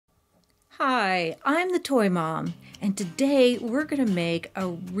Hi, I'm the Toy Mom, and today we're going to make a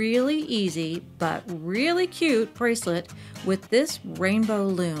really easy but really cute bracelet with this Rainbow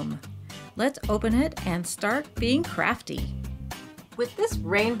Loom. Let's open it and start being crafty. With this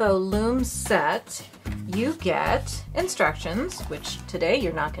Rainbow Loom set, you get instructions, which today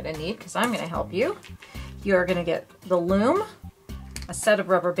you're not going to need because I'm going to help you. You're going to get the loom, a set of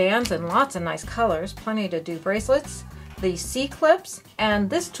rubber bands in lots of nice colors, plenty to do bracelets, the C-clips, and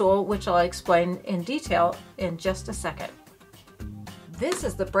this tool, which I'll explain in detail in just a second. This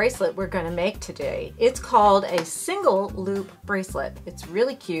is the bracelet we're going to make today. It's called a single loop bracelet. It's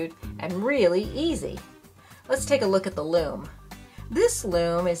really cute and really easy. Let's take a look at the loom. This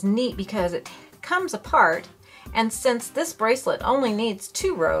loom is neat because it comes apart, and since this bracelet only needs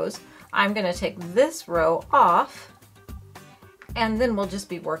 2 rows, I'm going to take this row off, and then we'll just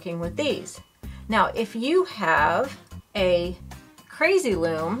be working with these. Now, if you have a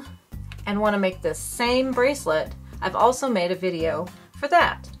cra-z-loom and want to make this same bracelet, I've also made a video for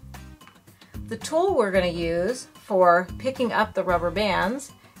that. The tool we're going to use for picking up the rubber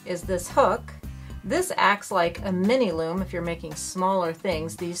bands is this hook. This acts like a mini loom if you're making smaller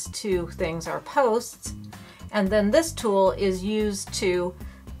things. These 2 things are posts, and then this tool is used to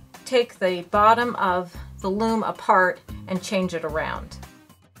take the bottom of the loom apart and change it around.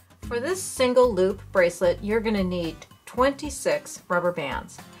 For this single loop bracelet, you're going to need 26 rubber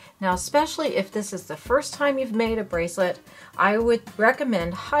bands. Now, especially if this is the first time you've made a bracelet, I would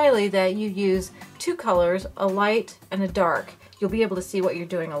recommend highly that you use 2 colors, a light and a dark. You'll be able to see what you're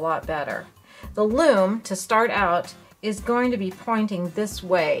doing a lot better. The loom, to start out, is going to be pointing this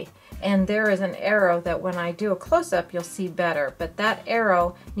way, and there is an arrow that when I do a close-up you'll see better, but that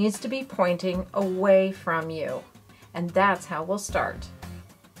arrow needs to be pointing away from you, and that's how we'll start.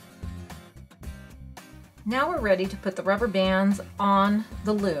 Now we're ready to put the rubber bands on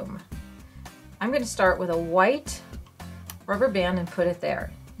the loom. I'm going to start with a white rubber band and put it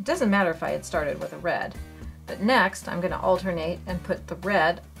there. It doesn't matter if I had started with a red, but next I'm going to alternate and put the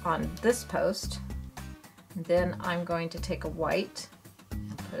red on this post. And then I'm going to take a white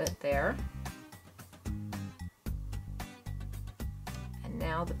and put it there. And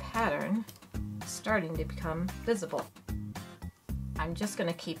now the pattern is starting to become visible. I'm just going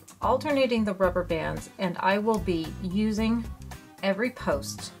to keep alternating the rubber bands, and I will be using every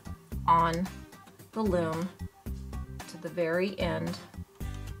post on the loom to the very end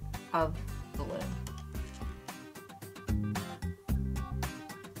of the loom.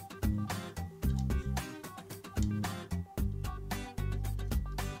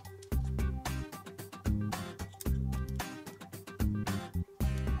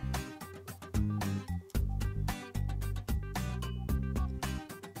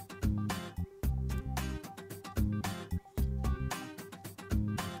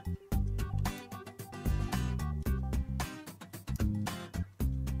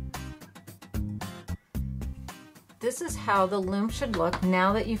 This is how the loom should look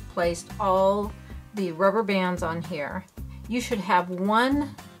now that you've placed all the rubber bands on here. You should have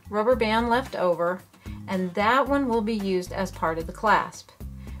 1 rubber band left over, and that one will be used as part of the clasp.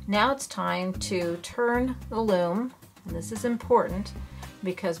 Now it's time to turn the loom, and this is important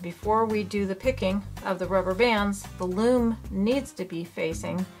because before we do the picking of the rubber bands, the loom needs to be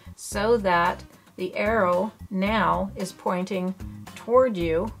facing so that the arrow now is pointing toward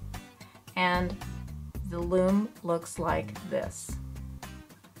you, and the loom looks like this.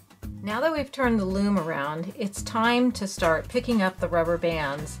 Now that we've turned the loom around, it's time to start picking up the rubber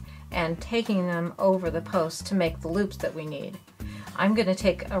bands and taking them over the post to make the loops that we need. I'm going to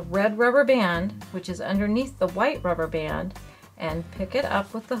take a red rubber band, which is underneath the white rubber band, and pick it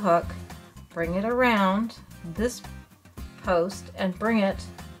up with the hook, bring it around this post, and bring it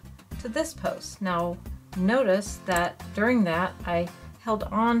to this post. Now notice that during that I held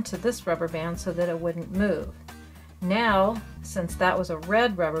on to this rubber band so that it wouldn't move. Now, since that was a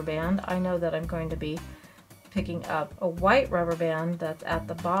red rubber band, I know that I'm going to be picking up a white rubber band that's at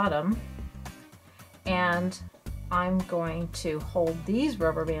the bottom, and I'm going to hold these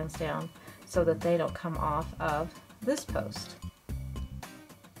rubber bands down so that they don't come off of this post.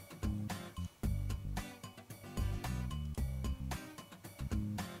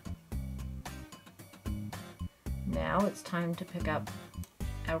 Now it's time to pick up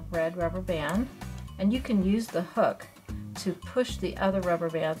a red rubber band, and you can use the hook to push the other rubber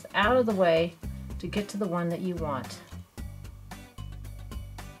bands out of the way to get to the one that you want.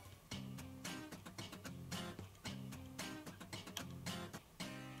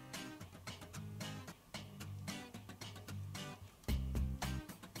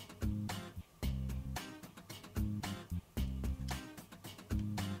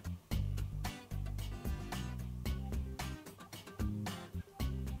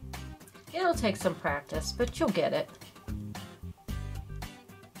 It'll take some practice, but you'll get it.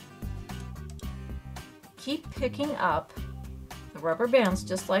 Keep picking up the rubber bands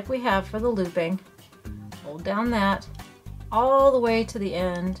just like we have for the looping. Hold down that all the way to the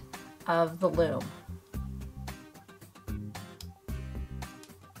end of the loom.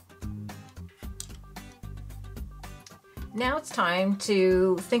 Now it's time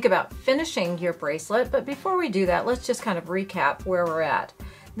to think about finishing your bracelet, but before we do that, let's just kind of recap where we're at.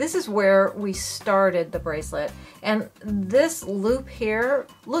 This is where we started the bracelet, and this loop here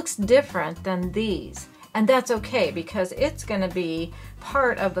looks different than these, and that's okay because it's going to be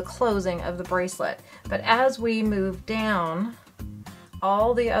part of the closing of the bracelet. But as we move down,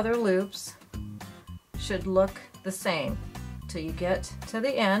 all the other loops should look the same till you get to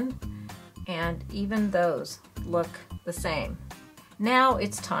the end, and even those look the same. Now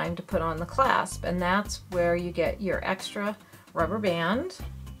it's time to put on the clasp, and that's where you get your extra rubber band,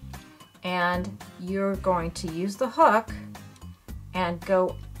 and you're going to use the hook and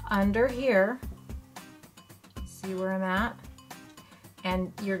go under here. See where I'm at?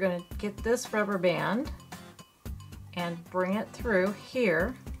 And you're going to get this rubber band and bring it through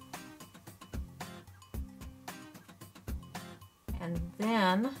here, and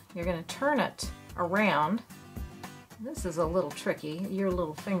then you're going to turn it around. This is a little tricky. Your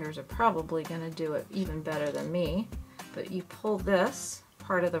little fingers are probably going to do it even better than me, but you pull this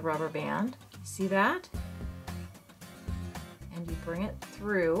part of the rubber band, see that? And you bring it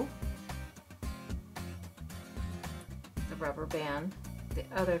through the rubber band, the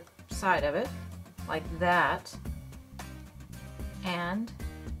other side of it, like that, and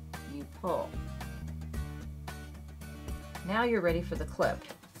you pull. Now you're ready for the clip.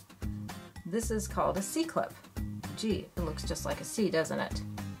 This is called a C-clip. Gee, it looks just like a C, doesn't it?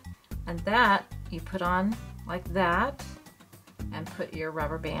 And that you put on like that and put your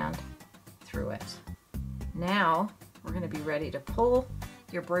rubber band through it. Now we're going to be ready to pull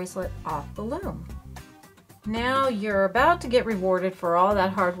your bracelet off the loom. Now you're about to get rewarded for all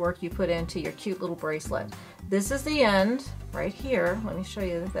that hard work you put into your cute little bracelet. This is the end right here. Let me show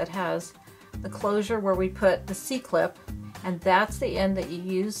you that has the closure where we put the C-clip, and that's the end that you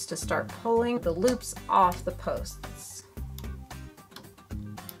use to start pulling the loops off the posts.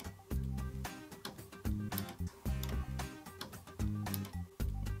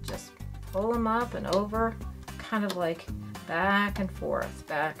 Just pull them up and over, kind of like back and forth,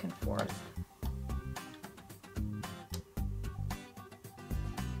 back and forth.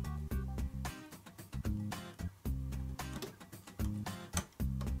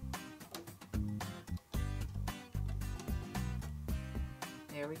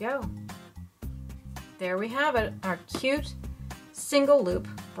 There we go. There we have it, our cute single loop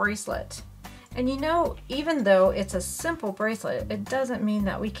bracelet. And you know, even though it's a simple bracelet, it doesn't mean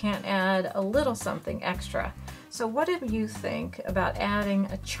that we can't add a little something extra. So what do you think about adding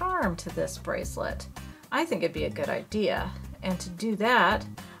a charm to this bracelet? I think it'd be a good idea. And to do that,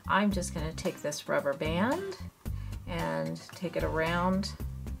 I'm just going to take this rubber band and take it around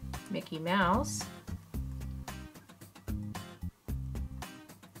Mickey Mouse.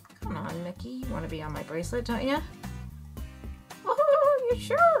 Come on, Mickey, you want to be on my bracelet, don't you? Oh, you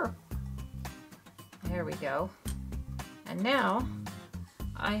sure? There we go. And now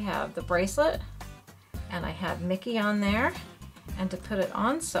I have the bracelet and I have Mickey on there, and to put it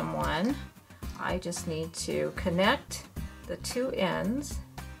on someone, I just need to connect the two ends,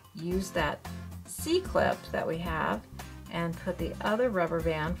 use that C-clip that we have, and put the other rubber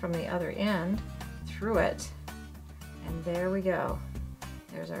band from the other end through it. And there we go.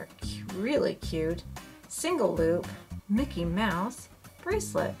 There's our really cute single loop Mickey Mouse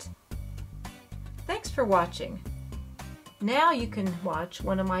bracelet. Thanks for watching. Now you can watch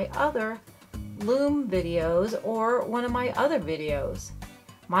one of my other loom videos or one of my other videos.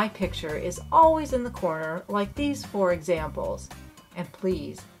 My picture is always in the corner like these 4 examples. And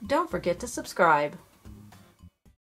please don't forget to subscribe.